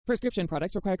Prescription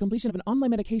products require completion of an online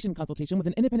medication consultation with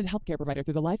an independent healthcare provider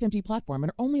through the LifeMD platform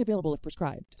and are only available if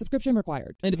prescribed. Subscription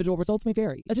required. Individual results may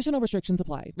vary. Additional restrictions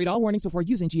apply. Read all warnings before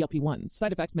using GLP-1s.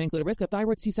 Side effects may include a risk of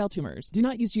thyroid C-cell tumors. Do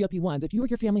not use GLP-1s if you or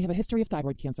your family have a history of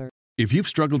thyroid cancer. If you've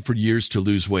struggled for years to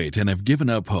lose weight and have given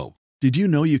up hope, did you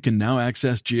know you can now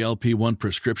access GLP-1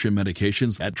 prescription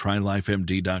medications at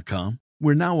TryLifeMD.com?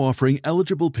 We're now offering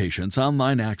eligible patients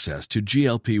online access to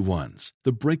GLP-1s,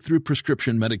 the breakthrough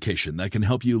prescription medication that can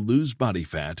help you lose body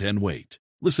fat and weight.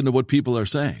 Listen to what people are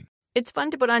saying. It's fun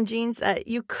to put on jeans that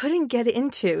you couldn't get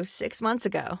into 6 months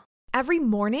ago. Every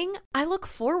morning, I look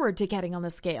forward to getting on the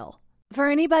scale.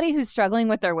 For anybody who's struggling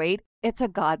with their weight, it's a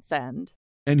godsend.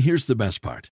 And here's the best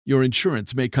part. Your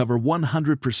insurance may cover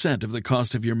 100% of the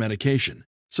cost of your medication.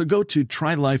 So go to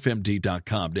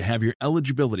TryLifeMD.com to have your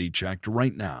eligibility checked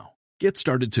right now. Get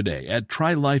started today at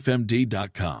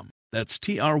TryLifeMD.com. That's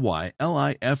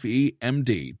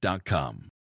TryLifeMD.com.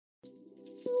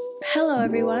 Hello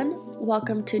everyone,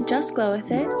 welcome to Just Glow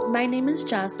With It. My name is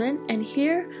Jasmine, and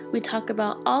here we talk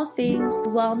about all things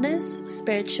wellness,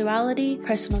 spirituality,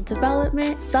 personal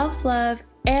development, self-love,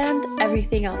 and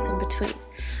everything else in between.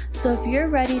 So if you're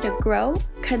ready to grow,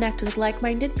 connect with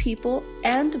like-minded people,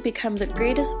 and become the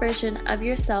greatest version of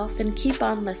yourself, and keep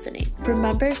on listening,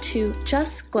 remember to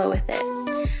just glow with it.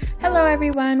 Hello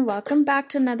everyone, welcome back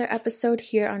to another episode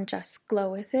here on Just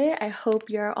Glow With It. I hope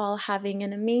you're all having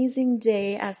an amazing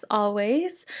day as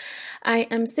always. I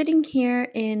am sitting here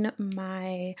in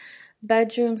my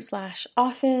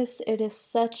bedroom/office. It is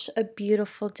such a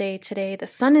beautiful day today. The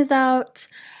sun is out.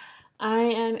 I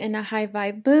am in a high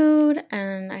vibe mood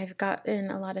and I've gotten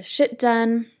a lot of shit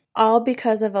done, all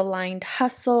because of aligned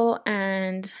hustle,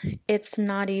 and it's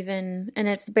barely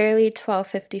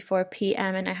 12:54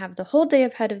 p.m. and I have the whole day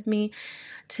ahead of me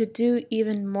to do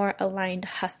even more aligned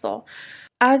hustle.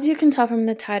 As you can tell from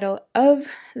the title of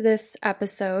this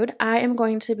episode, I am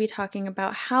going to be talking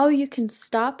about how you can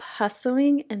stop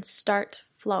hustling and start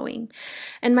flowing.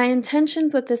 And my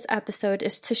intentions with this episode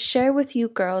is to share with you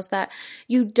girls that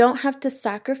you don't have to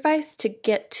sacrifice to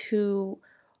get to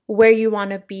where you want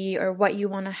to be or what you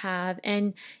want to have,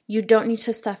 and you don't need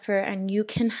to suffer, and you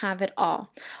can have it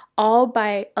all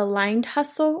by aligned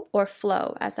hustle or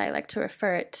flow, as I like to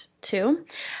refer it to.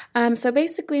 So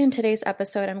basically in today's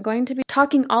episode, I'm going to be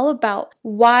talking all about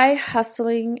why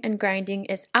hustling and grinding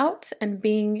is out and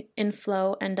being in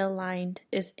flow and aligned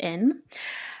is in,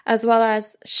 as well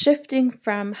as shifting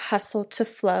from hustle to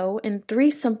flow in 3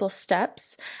 simple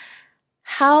steps,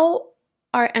 how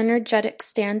our energetic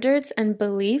standards and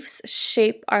beliefs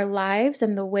shape our lives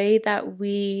and the way that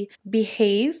we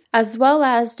behave, as well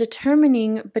as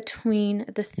determining between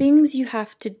the things you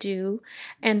have to do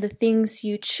and the things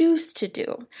you choose to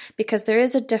do, because there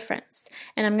is a difference.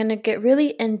 And I'm going to get really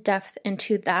in depth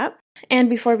into that.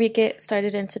 And before we get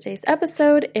started in today's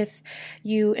episode, if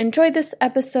you enjoyed this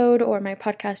episode or my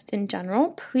podcast in general,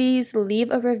 please leave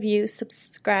a review,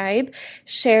 subscribe,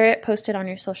 share it, post it on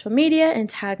your social media, and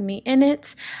tag me in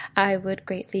it. I would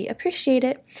greatly appreciate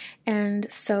it. And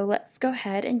so let's go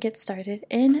ahead and get started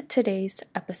in today's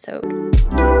episode.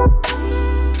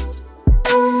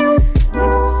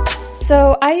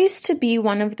 So I used to be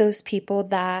one of those people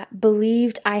that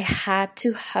believed I had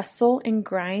to hustle and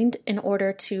grind in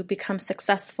order to become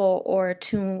successful or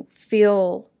to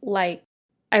feel like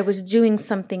I was doing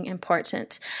something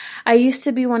important. I used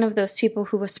to be one of those people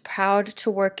who was proud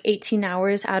to work 18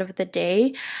 hours out of the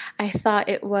day. I thought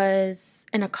it was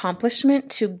an accomplishment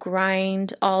to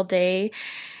grind all day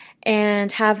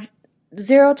and have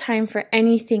zero time for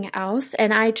anything else,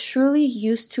 and I truly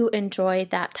used to enjoy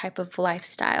that type of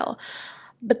lifestyle.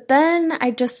 But then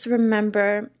I just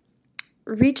remember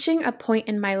reaching a point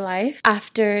in my life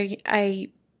after I,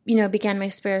 began my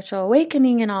spiritual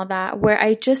awakening and all that, where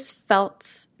I just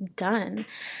felt done.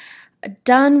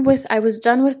 I was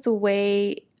done with the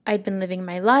way I'd been living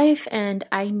my life, and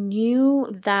I knew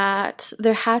that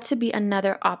there had to be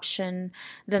another option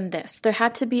than this. There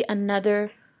had to be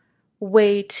another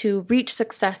way to reach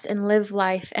success and live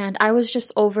life, and I was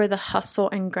just over the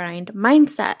hustle and grind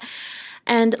mindset.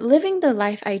 And living the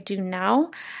life I do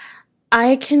now,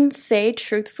 I can say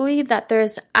truthfully that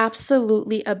there's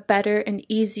absolutely a better and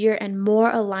easier and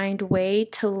more aligned way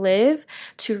to live,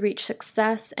 to reach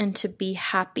success, and to be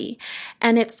happy.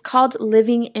 And it's called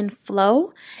living in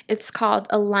flow. It's called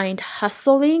aligned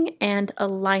hustling and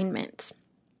alignment.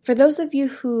 For those of you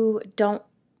who don't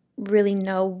really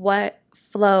know what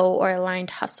flow or aligned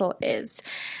hustle is,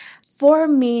 for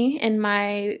me, in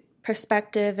my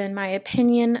perspective, in my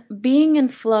opinion, being in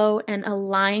flow and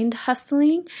aligned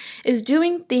hustling is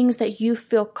doing things that you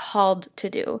feel called to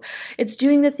do. It's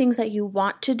doing the things that you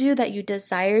want to do, that you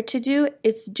desire to do.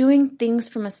 It's doing things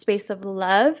from a space of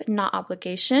love, not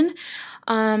obligation.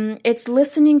 It's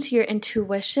listening to your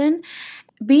intuition.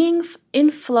 Being in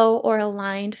flow or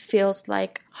aligned feels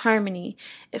like harmony.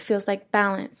 It feels like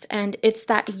balance. And it's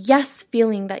that yes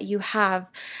feeling that you have,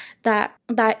 that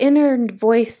inner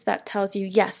voice that tells you,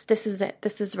 yes, this is it.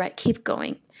 This is right. Keep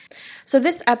going. So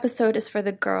this episode is for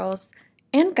the girls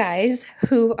and guys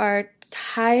who are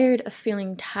tired of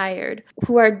feeling tired,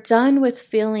 who are done with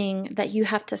feeling that you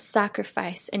have to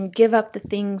sacrifice and give up the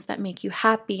things that make you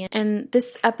happy. And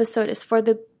this episode is for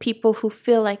the people who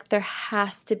feel like there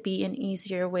has to be an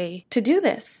easier way to do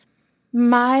this.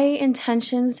 My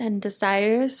intentions and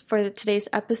desires for today's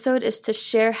episode is to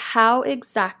share how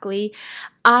exactly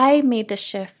I made the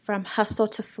shift from hustle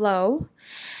to flow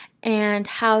and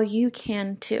how you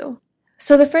can too.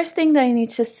 So the first thing that I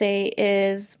need to say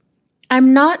is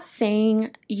I'm not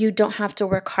saying you don't have to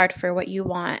work hard for what you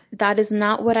want. That is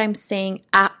not what I'm saying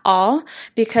at all,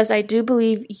 because I do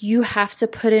believe you have to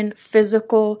put in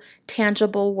physical,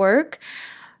 tangible work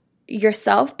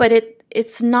yourself, but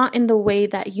it's not in the way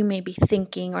that you may be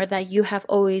thinking or that you have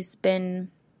always been.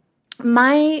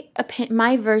 My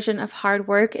version of hard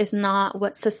work is not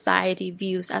what society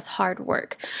views as hard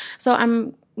work. So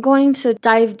I'm going to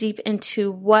dive deep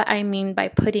into what I mean by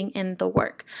putting in the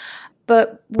work.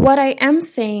 But what I am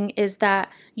saying is that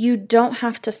you don't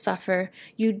have to suffer.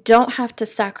 You don't have to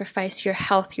sacrifice your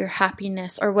health, your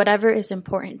happiness, or whatever is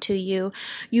important to you.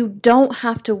 You don't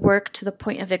have to work to the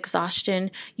point of exhaustion.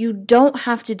 You don't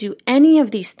have to do any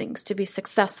of these things to be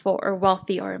successful or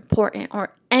wealthy or important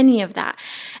or any of that.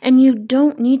 And you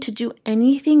don't need to do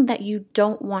anything that you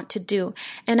don't want to do.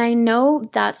 And I know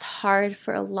that's hard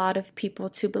for a lot of people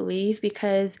to believe,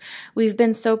 because we've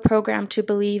been so programmed to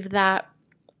believe that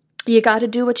you got to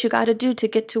do what you got to do to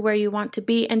get to where you want to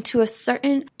be. And to a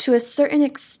certain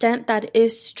extent, that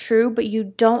is true, but you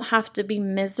don't have to be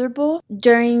miserable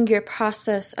during your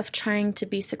process of trying to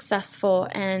be successful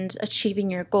and achieving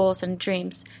your goals and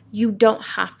dreams. You don't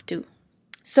have to.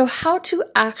 So how to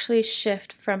actually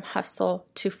shift from hustle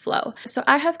to flow. So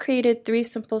I have created 3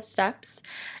 simple steps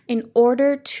in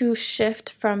order to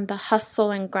shift from the hustle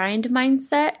and grind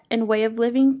mindset and way of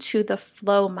living to the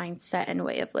flow mindset and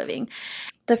way of living.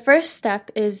 The first step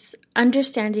is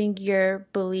understanding your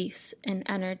beliefs and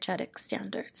energetic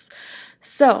standards.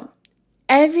 So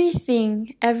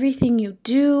everything you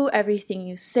do, everything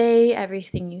you say,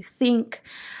 everything you think,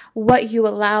 what you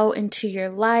allow into your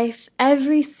life,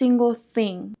 every single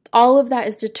thing, all of that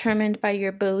is determined by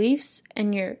your beliefs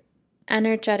and your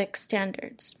energetic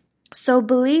standards. So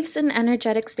beliefs and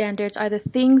energetic standards are the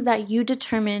things that you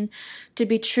determine to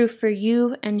be true for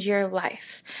you and your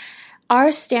life.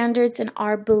 Our standards and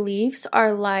our beliefs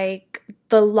are like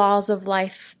the laws of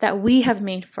life that we have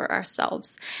made for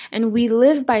ourselves. And we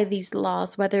live by these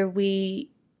laws, whether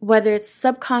it's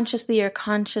subconsciously or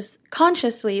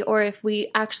consciously, or if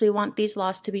we actually want these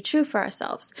laws to be true for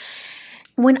ourselves.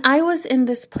 When I was in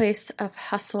this place of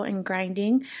hustle and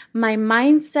grinding, my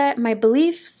mindset, my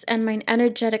beliefs, and my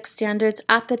energetic standards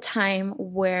at the time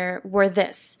were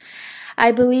this.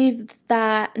 I believed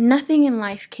that nothing in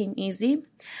life came easy.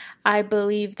 I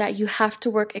believe that you have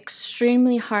to work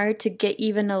extremely hard to get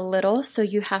even a little, so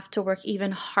you have to work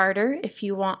even harder if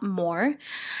you want more.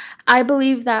 I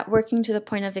believe that working to the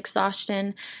point of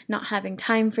exhaustion, not having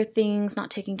time for things, not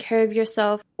taking care of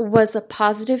yourself was a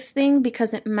positive thing,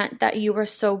 because it meant that you were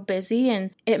so busy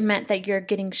and it meant that you're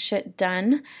getting shit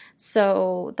done.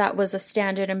 So that was a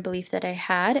standard and belief that I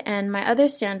had. And my other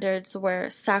standards were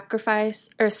sacrifice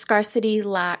or scarcity,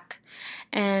 lack,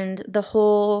 and the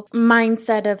whole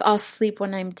mindset of I'll sleep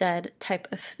when I'm dead type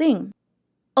of thing.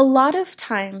 A lot of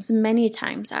times, many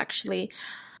times actually,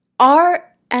 our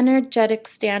energetic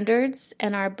standards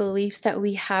and our beliefs that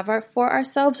we have for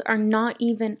ourselves are not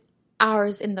even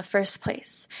ours in the first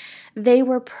place. They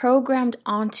were programmed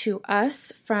onto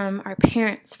us from our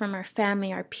parents, from our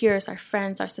family, our peers, our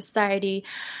friends, our society,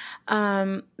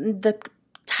 the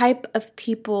type of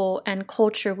people and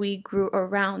culture we grew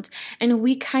around. And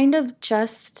we kind of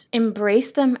just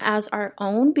embrace them as our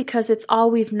own because it's all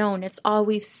we've known, it's all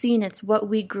we've seen, it's what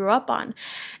we grew up on.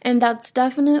 And that's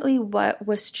definitely what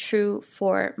was true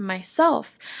for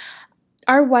myself.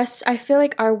 I feel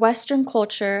like our Western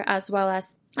culture, as well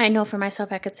as I know for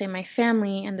myself, I could say my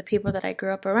family and the people that I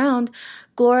grew up around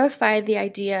glorified the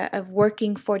idea of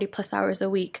working 40 plus hours a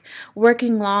week,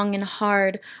 working long and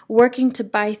hard, working to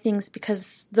buy things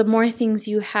because the more things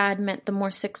you had meant the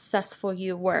more successful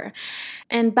you were.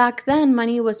 And back then,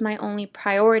 money was my only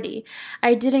priority.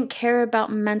 I didn't care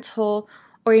about mental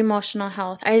or emotional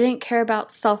health. I didn't care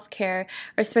about self-care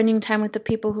or spending time with the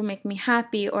people who make me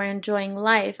happy or enjoying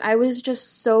life. I was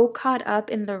just so caught up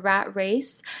in the rat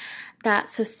race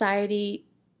that society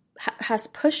has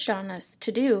pushed on us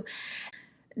to do.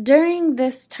 During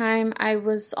this time, I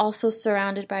was also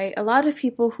surrounded by a lot of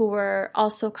people who were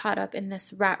also caught up in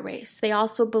this rat race. They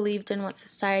also believed in what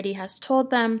society has told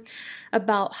them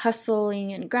about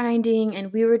hustling and grinding,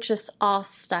 and we were just all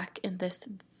stuck in this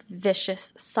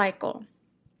vicious cycle.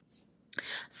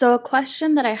 So a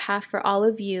question that I have for all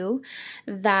of you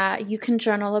that you can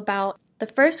journal about, the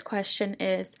first question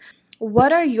is,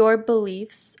 what are your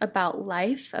beliefs about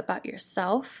life, about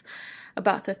yourself,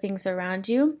 about the things around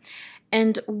you?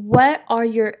 And what are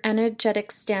your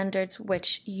energetic standards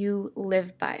which you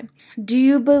live by? Do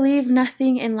you believe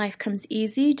nothing in life comes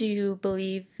easy? Do you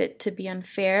believe it to be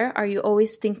unfair? Are you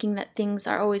always thinking that things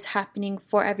are always happening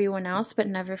for everyone else but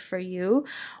never for you?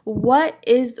 What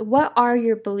are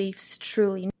your beliefs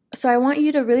truly? So I want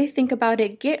you to really think about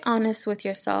it, get honest with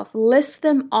yourself, list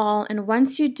them all, and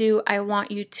once you do, I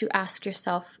want you to ask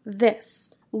yourself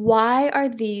this. Why are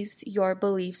these your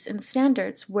beliefs and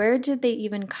standards? Where did they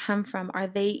even come from? Are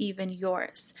they even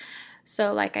yours?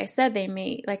 So like I said,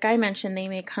 like I mentioned, they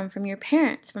may come from your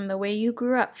parents, from the way you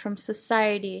grew up, from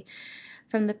society,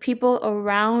 from the people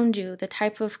around you, the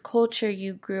type of culture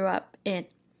you grew up in.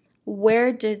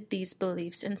 Where did these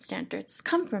beliefs and standards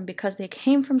come from? Because they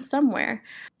came from somewhere.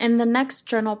 And the next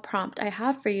journal prompt I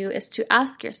have for you is to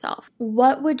ask yourself,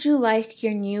 what would you like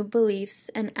your new beliefs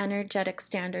and energetic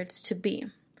standards to be?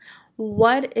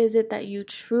 What is it that you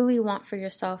truly want for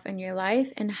yourself in your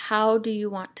life, and how do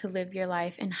you want to live your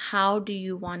life, and how do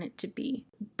you want it to be?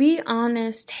 Be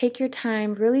honest, take your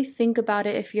time, really think about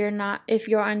it if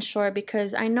you're unsure,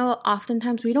 because I know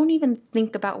oftentimes we don't even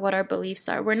think about what our beliefs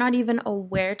are. We're not even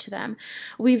aware to them.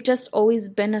 We've just always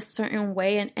been a certain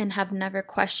way and have never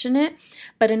questioned it.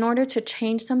 But in order to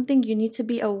change something, you need to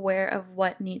be aware of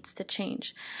what needs to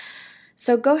change.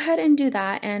 So go ahead and do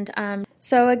that. And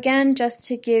so again, just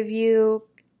to give you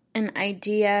an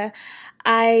idea,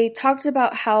 I talked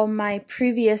about how my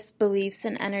previous beliefs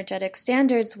and energetic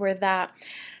standards were that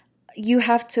you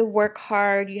have to work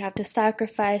hard, you have to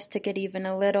sacrifice to get even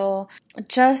a little,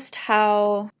 just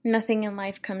how nothing in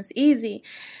life comes easy.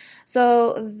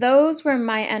 So those were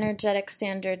my energetic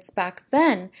standards back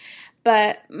then.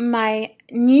 But my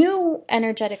new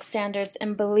energetic standards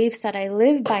and beliefs that I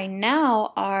live by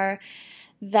now are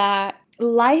that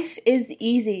life is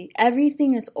easy.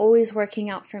 Everything is always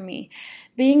working out for me.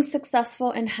 Being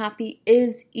successful and happy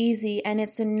is easy, and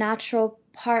it's a natural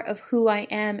part of who I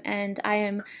am, and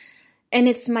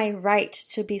it's my right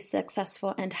to be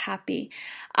successful and happy.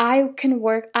 I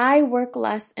work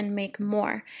less and make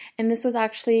more. And this was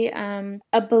actually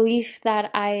a belief that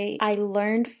I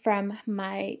learned from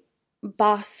my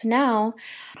boss now,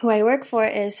 who I work for,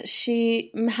 is she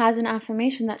has an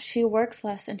affirmation that she works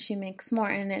less and she makes more,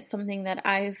 and it's something that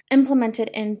I've implemented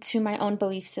into my own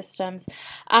belief systems.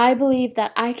 I believe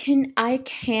that I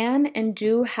can and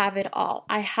do have it all.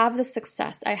 I have the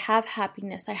success, I have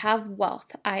happiness, I have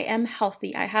wealth, I am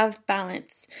healthy, I have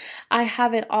balance, I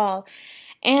have it all,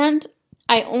 and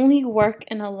I only work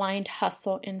in aligned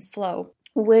hustle and flow,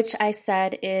 which I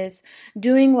said is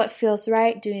doing what feels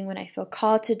right, doing what I feel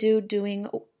called to do, doing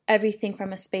everything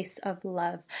from a space of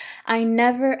love. I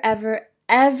never, ever,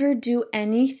 ever do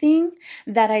anything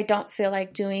that I don't feel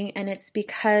like doing, and it's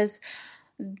because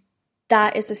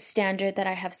that is a standard that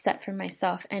I have set for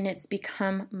myself, and it's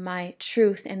become my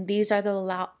truth, and these are the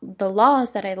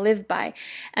laws that I live by,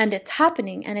 and it's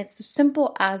happening, and it's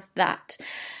simple as that.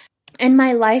 And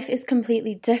my life is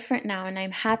completely different now, and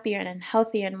I'm happier and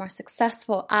healthier and more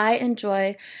successful. I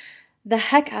enjoy the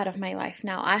heck out of my life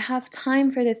now. I have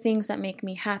time for the things that make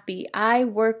me happy. I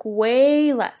work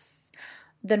way less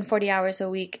than 40 hours a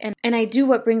week, and I do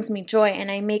what brings me joy, and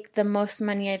I make the most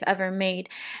money I've ever made,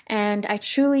 and I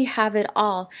truly have it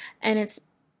all, and it's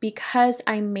because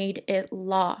I made it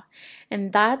law.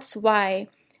 And that's why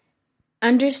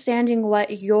understanding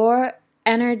what your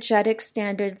energetic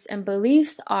standards and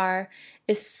beliefs are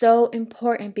is so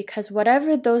important, because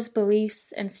whatever those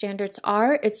beliefs and standards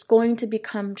are, it's going to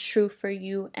become true for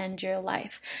you and your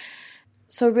life.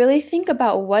 So really think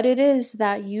about what it is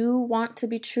that you want to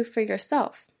be true for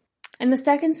yourself. And the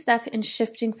second step in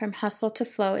shifting from hustle to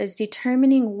flow is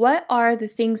determining what are the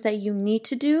things that you need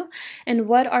to do and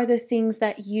what are the things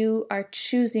that you are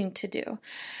choosing to do.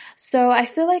 So I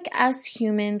feel like as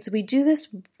humans, we do this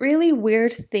really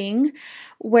weird thing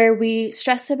where we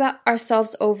stress about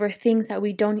ourselves over things that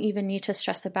we don't even need to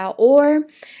stress about, or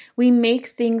we make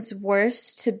things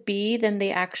worse to be than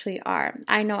they actually are.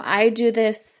 I know I do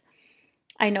this.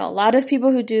 I know a lot of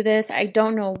people who do this. I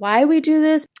don't know why we do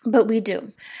this, but we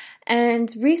do.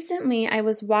 And recently I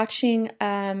was watching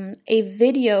a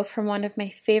video from one of my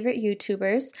favorite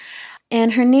YouTubers,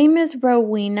 and her name is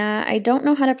Rowena. I don't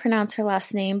know how to pronounce her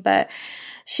last name, but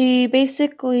she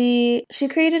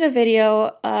created a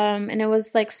video and it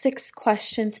was like 6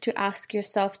 questions to ask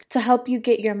yourself to help you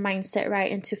get your mindset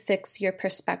right and to fix your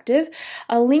perspective.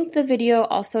 I'll link the video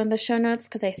also in the show notes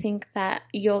because I think that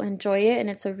you'll enjoy it, and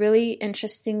it's a really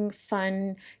interesting,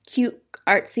 fun, cute,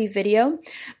 artsy video.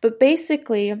 But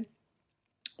basically,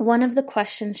 one of the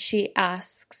questions she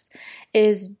asks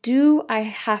is, do I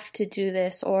have to do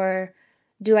this, or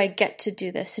do I get to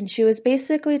do this? And she was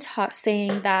basically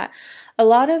saying that a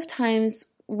lot of times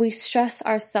we stress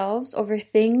ourselves over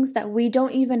things that we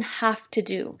don't even have to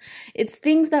do. It's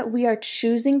things that we are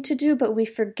choosing to do, but we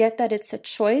forget that it's a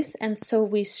choice, and so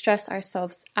we stress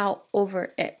ourselves out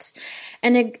over it.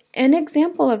 And an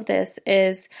example of this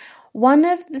is one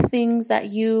of the things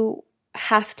that you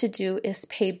have to do is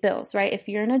pay bills, right? If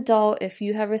you're an adult, if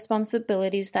you have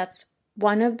responsibilities, that's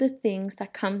one of the things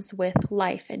that comes with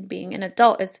life, and being an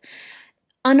adult is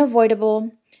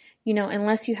unavoidable,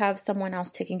 unless you have someone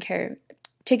else taking care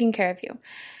of you.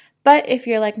 But if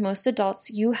you're like most adults,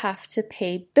 you have to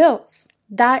pay bills.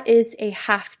 That is a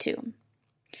have to.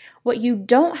 What you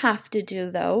don't have to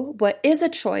do, though, what is a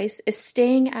choice, is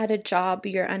staying at a job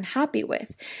you're unhappy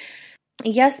with.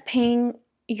 Yes, paying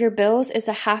your bills is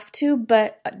a have to,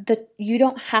 but you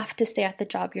don't have to stay at the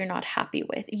job you're not happy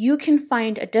with. You can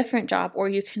find a different job, or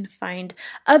you can find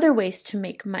other ways to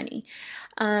make money.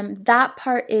 That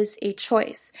part is a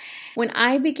choice. When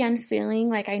I began feeling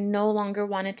like I no longer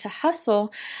wanted to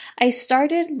hustle, I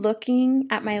started looking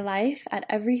at my life, at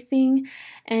everything,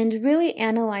 and really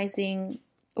analyzing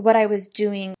what I was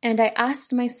doing. And I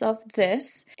asked myself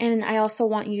this, and I also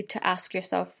want you to ask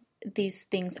yourself these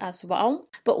things as well.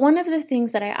 But one of the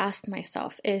things that I asked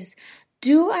myself is,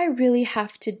 do I really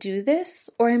have to do this,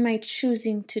 or am I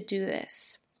choosing to do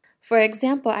this? For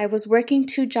example, I was working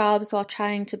 2 jobs while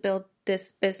trying to build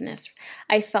this business.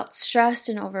 I felt stressed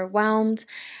and overwhelmed,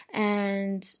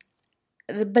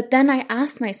 but then I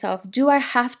asked myself, do I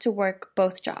have to work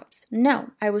both jobs? No,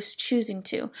 I was choosing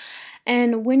to.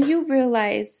 And when you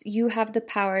realize you have the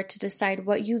power to decide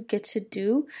what you get to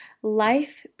do,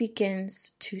 life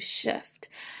begins to shift.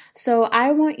 So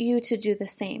I want you to do the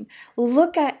same.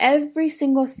 Look at every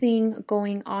single thing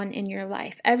going on in your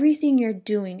life, everything you're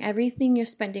doing, everything you're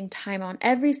spending time on,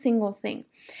 every single thing.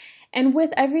 And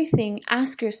with everything,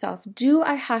 ask yourself, do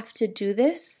I have to do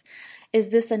this? Is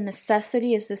this a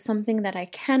necessity? Is this something that I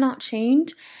cannot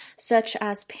change, such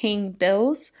as paying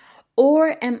bills?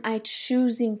 Or am I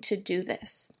choosing to do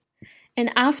this?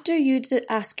 And after you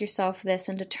ask yourself this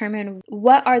and determine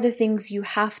what are the things you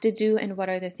have to do and what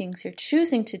are the things you're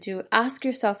choosing to do, ask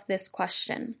yourself this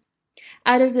question.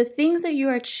 Out of the things that you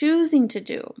are choosing to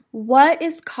do, what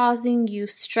is causing you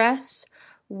stress,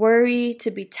 worry, to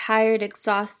be tired,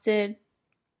 exhausted?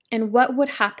 And what would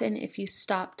happen if you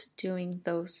stopped doing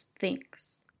those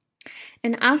things?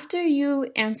 And after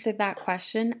you answer that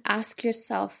question, ask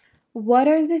yourself, what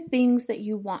are the things that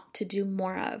you want to do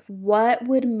more of? What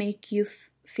would make you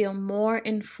feel more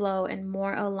in flow and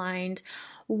more aligned?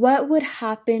 What would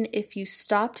happen if you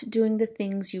stopped doing the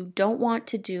things you don't want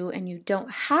to do and you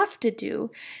don't have to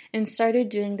do and started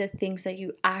doing the things that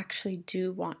you actually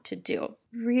do want to do?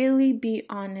 Really be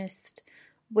honest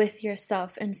with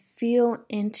yourself and feel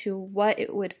into what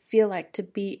it would feel like to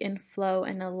be in flow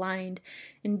and aligned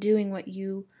in doing what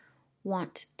you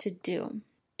want to do.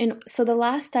 And so the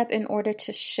last step in order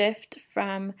to shift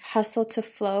from hustle to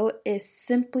flow is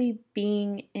simply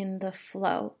being in the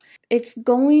flow. It's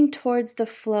going towards the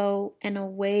flow and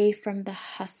away from the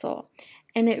hustle.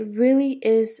 And it really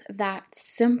is that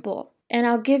simple. And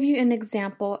I'll give you an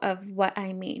example of what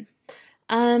I mean.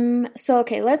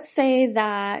 Let's say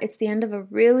that it's the end of a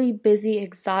really busy,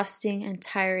 exhausting, and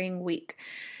tiring week.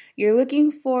 You're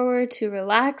looking forward to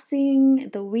relaxing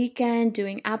the weekend,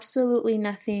 doing absolutely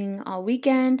nothing all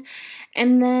weekend,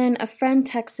 and then a friend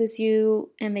texts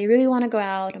you and they really want to go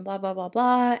out and blah, blah, blah,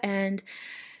 blah, and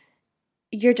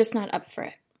you're just not up for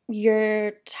it.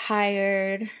 You're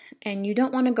tired and you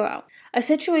don't want to go out. A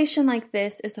situation like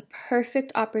this is a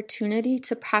perfect opportunity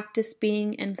to practice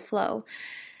being in flow.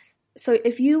 So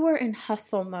if you were in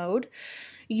hustle mode,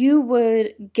 you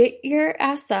would get your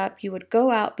ass up, you would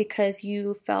go out because you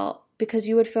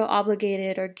would feel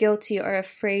obligated or guilty or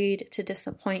afraid to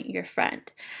disappoint your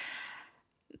friend.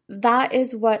 That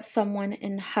is what someone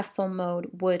in hustle mode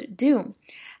would do.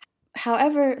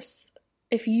 However,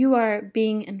 if you are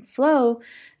being in flow,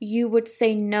 you would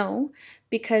say no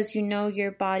because you know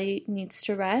your body needs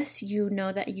to rest. You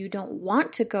know that you don't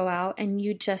want to go out and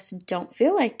you just don't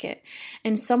feel like it.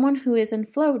 And someone who is in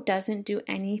flow doesn't do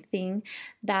anything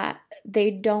that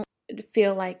they don't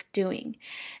feel like doing.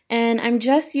 And I'm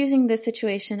just using this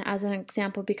situation as an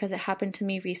example because it happened to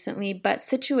me recently, but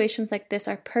situations like this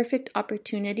are perfect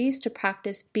opportunities to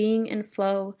practice being in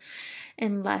flow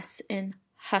and less in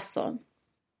hustle.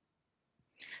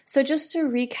 So just to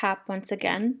recap once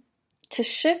again, to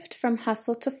shift from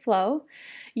hustle to flow,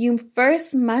 you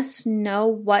first must know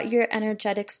what your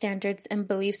energetic standards and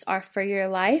beliefs are for your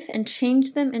life and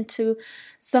change them into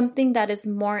something that is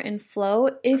more in flow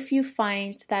if you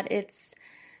find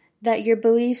that your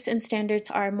beliefs and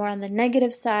standards are more on the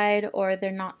negative side or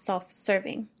they're not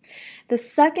self-serving. The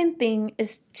second thing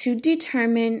is to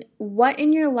determine what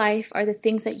in your life are the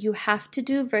things that you have to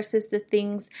do versus the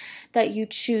things that you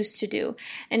choose to do.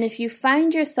 And if you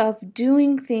find yourself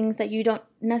doing things that you don't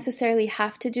necessarily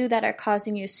have to do that are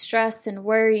causing you stress and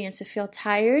worry and to feel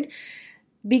tired,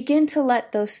 begin to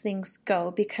let those things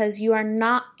go because you are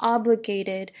not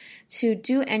obligated to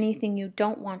do anything you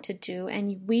don't want to do,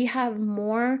 and we have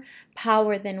more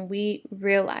power than we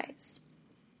realize.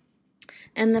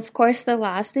 And of course, the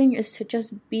last thing is to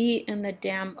just be in the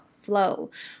damn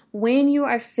flow. When you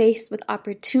are faced with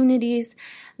opportunities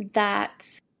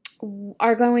that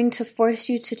are going to force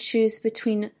you to choose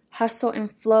between hustle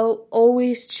and flow,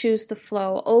 always choose the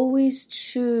flow. Always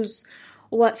choose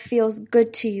what feels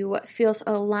good to you, what feels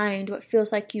aligned, what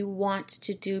feels like you want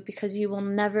to do, because you will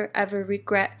never ever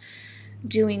regret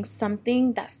doing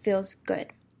something that feels good.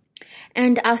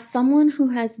 And as someone who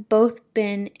has both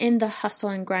been in the hustle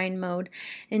and grind mode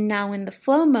and now in the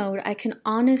flow mode, I can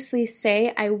honestly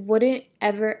say I wouldn't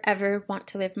ever want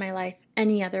to live my life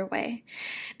any other way.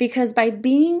 Because by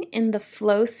being in the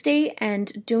flow state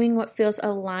and doing what feels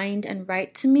aligned and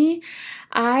right to me,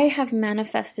 I have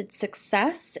manifested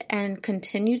success and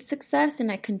continued success,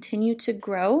 and I continue to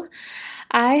grow.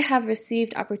 I have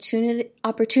received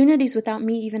opportunities without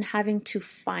me even having to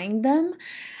find them.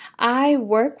 I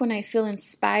work when I feel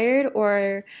inspired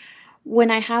or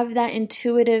when I have that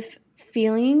intuitive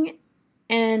feeling,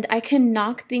 and I can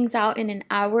knock things out in an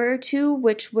hour or two,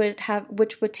 which would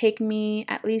take me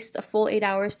at least a full 8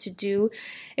 hours to do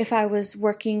if I was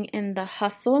working in the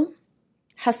hustle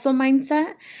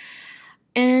mindset.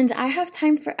 And I have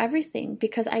time for everything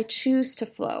because I choose to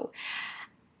flow.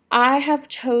 I have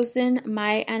chosen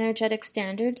my energetic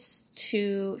standards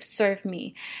to serve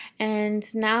me, and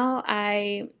now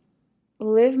I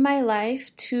live my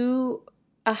life to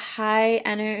a high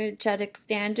energetic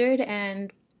standard,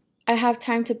 and I have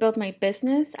time to build my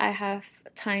business. I have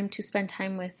time to spend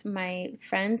time with my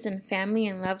friends and family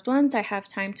and loved ones. I have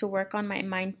time to work on my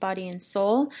mind, body, and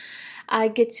soul. I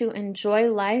get to enjoy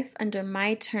life under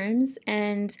my terms,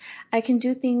 and I can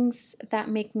do things that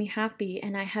make me happy,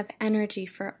 and I have energy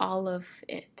for all of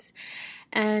it.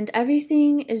 And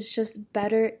everything is just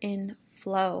better in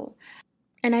flow.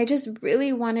 And I just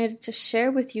really wanted to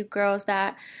share with you girls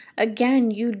that,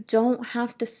 again, you don't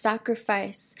have to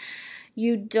sacrifice.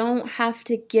 You don't have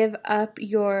to give up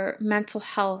your mental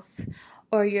health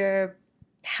or your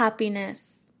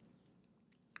happiness.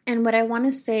 And what I want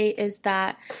to say is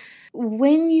that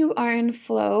when you are in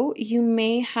flow, you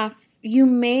may have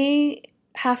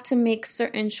to make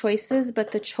certain choices,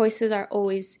 but the choices are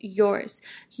always yours.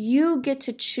 You get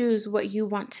to choose what you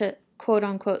want to quote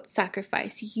unquote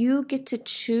sacrifice. You get to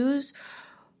choose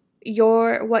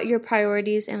what your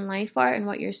priorities in life are and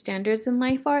what your standards in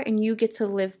life are, and you get to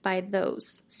live by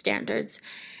those standards.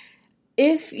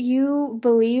 If you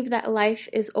believe that life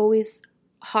is always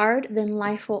hard, then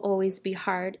life will always be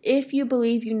hard. If you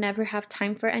believe you never have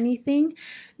time for anything,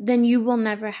 then you will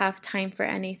never have time for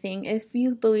anything. If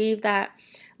you believe that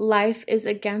life is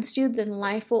against you, then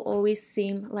life will always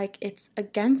seem like it's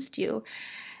against you.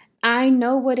 I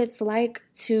know what it's like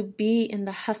to be in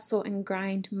the hustle and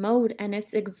grind mode, and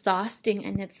it's exhausting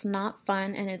and it's not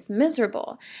fun and it's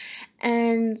miserable.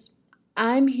 And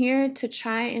I'm here to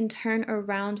try and turn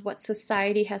around what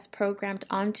society has programmed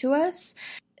onto us,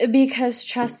 because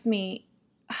trust me,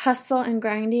 hustle and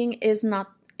grinding it's not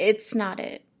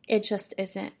it. It just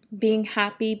isn't. Being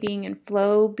happy, being in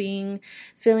flow,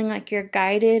 feeling like you're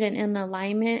guided and in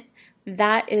alignment,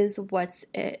 that is what's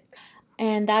it.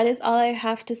 And that is all I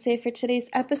have to say for today's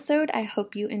episode. I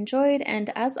hope you enjoyed. And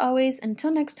as always,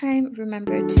 until next time,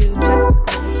 remember to just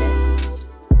go with it.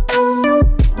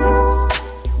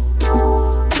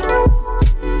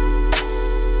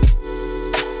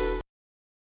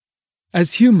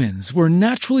 As humans, we're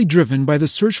naturally driven by the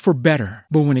search for better.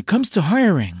 But when it comes to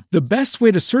hiring, the best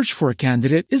way to search for a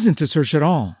candidate isn't to search at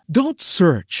all. Don't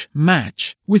search,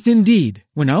 match with Indeed.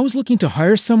 When I was looking to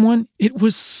hire someone, it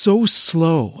was so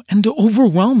slow and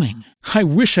overwhelming. I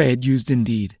wish I had used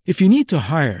Indeed. If you need to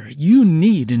hire, you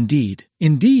need Indeed.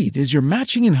 Indeed is your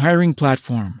matching and hiring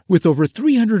platform with over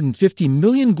 350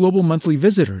 million global monthly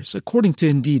visitors, according to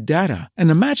Indeed data, and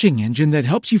a matching engine that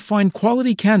helps you find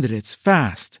quality candidates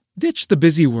fast. Ditch the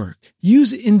busy work.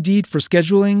 Use Indeed for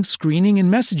scheduling, screening,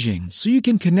 and messaging so you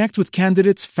can connect with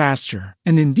candidates faster.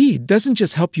 And Indeed doesn't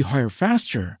just help you hire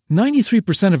faster.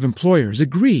 93% of employers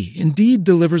agree Indeed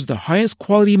delivers the highest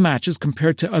quality matches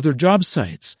compared to other job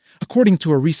sites, according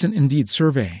to a recent Indeed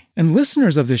survey. And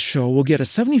listeners of this show will get a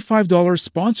 $75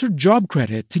 sponsored job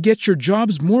credit to get your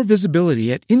jobs more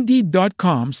visibility at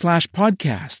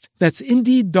Indeed.com/podcast. That's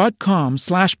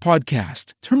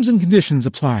Indeed.com/podcast. Terms and conditions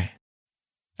apply.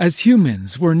 As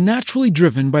humans, we're naturally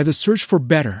driven by the search for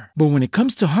better. But when it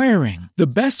comes to hiring, the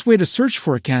best way to search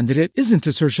for a candidate isn't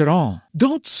to search at all.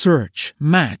 Don't search,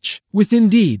 match with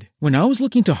Indeed. When I was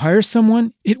looking to hire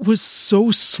someone, it was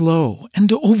so slow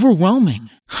and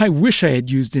overwhelming. I wish I had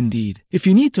used Indeed. If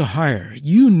you need to hire,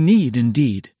 you need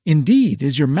Indeed. Indeed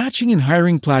is your matching and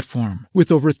hiring platform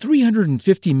with over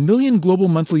 350 million global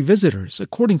monthly visitors,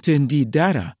 according to Indeed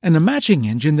data, and a matching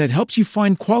engine that helps you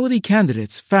find quality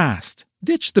candidates fast.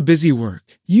 Ditch the busy work.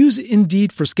 Use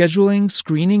Indeed for scheduling,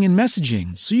 screening, and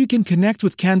messaging so you can connect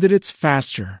with candidates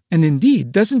faster. And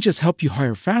Indeed doesn't just help you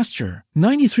hire faster.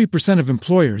 93% of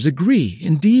employers agree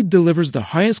Indeed delivers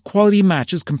the highest quality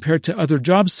matches compared to other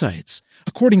job sites,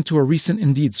 according to a recent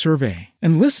Indeed survey.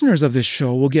 And listeners of this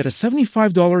show will get a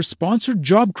 $75 sponsored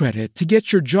job credit to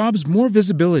get your jobs more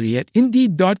visibility at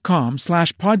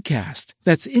Indeed.com/podcast.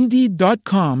 That's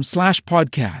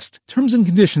Indeed.com/podcast. Terms and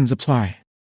conditions apply.